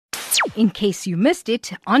in case you missed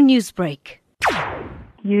it on Newsbreak.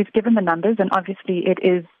 You've given the numbers, and obviously it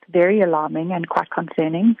is very alarming and quite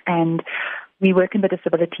concerning. And we work in the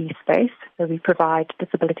disability space, so we provide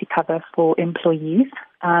disability cover for employees.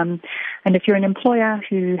 And if you're an employer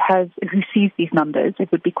who sees these numbers,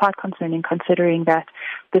 it would be quite concerning considering that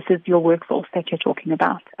this is your workforce that you're talking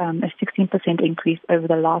about. A 16% increase over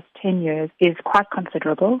the last 10 years is quite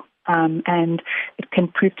considerable. And it can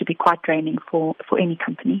prove to be quite draining for any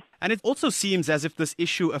company. And it also seems as if this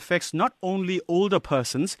issue affects not only older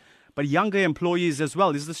persons, but younger employees as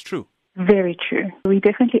well. Is this true? Very true. We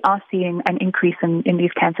definitely are seeing an increase in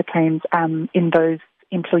these cancer claims in those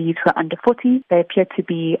employees who are under 40. They appear to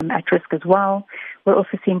be at risk as well. We're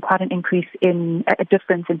also seeing quite an increase in a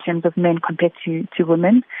difference in terms of men compared to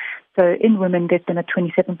women. So in women, there's been a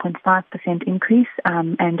 27.5% increase,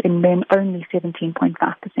 and in men, only 17.5%.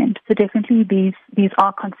 So definitely these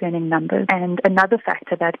are concerning numbers. And another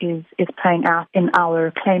factor that is playing out in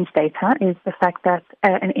our claims data is the fact that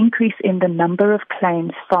an increase in the number of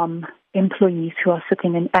claims from employees who are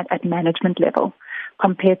sitting at management level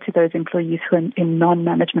compared to those employees who are in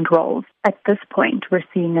non-management roles. At this point, we're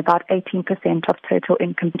seeing about 18% of total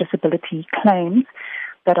income disability claims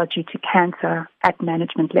that are due to cancer at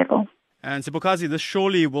management level. And Siphokazi, this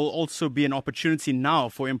surely will also be an opportunity now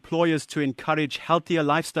for employers to encourage healthier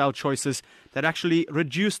lifestyle choices that actually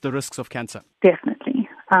reduce the risks of cancer. Definitely.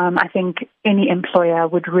 I think any employer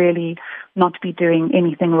would really not be doing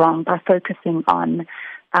anything wrong by focusing on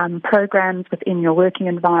programs within your working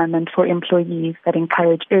environment for employees that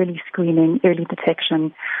encourage early screening, early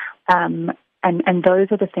detection, and those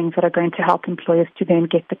are the things that are going to help employers to then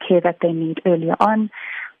get the care that they need earlier on,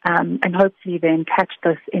 and hopefully then catch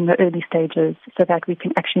this in the early stages so that we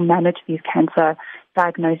can actually manage these cancer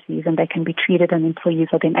diagnoses and they can be treated and employees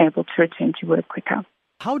are then able to return to work quicker.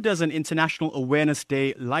 How does an International Awareness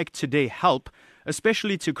Day like today help,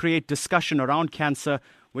 especially to create discussion around cancer,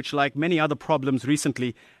 which, like many other problems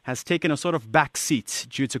recently, has taken a sort of back seat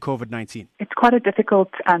due to COVID-19? It's quite a difficult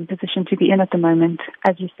position to be in at the moment,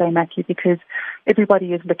 as you say, Matthew, because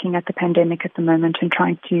everybody is looking at the pandemic at the moment and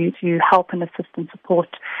trying to help and assist and support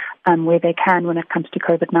where they can when it comes to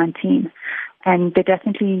COVID-19. And there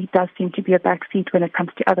definitely does seem to be a backseat when it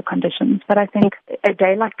comes to other conditions. But I think a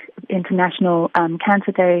day like International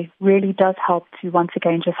Cancer Day really does help to once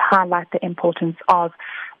again just highlight the importance of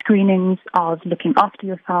screenings, of looking after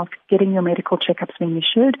yourself, getting your medical checkups when you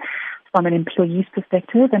should, from an employee's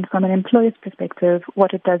perspective. And from an employer's perspective,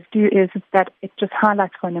 what it does do is that it just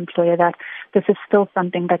highlights for an employer that this is still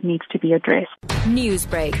something that needs to be addressed.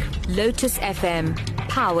 Newsbreak, Lotus FM,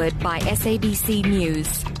 powered by SABC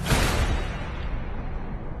News.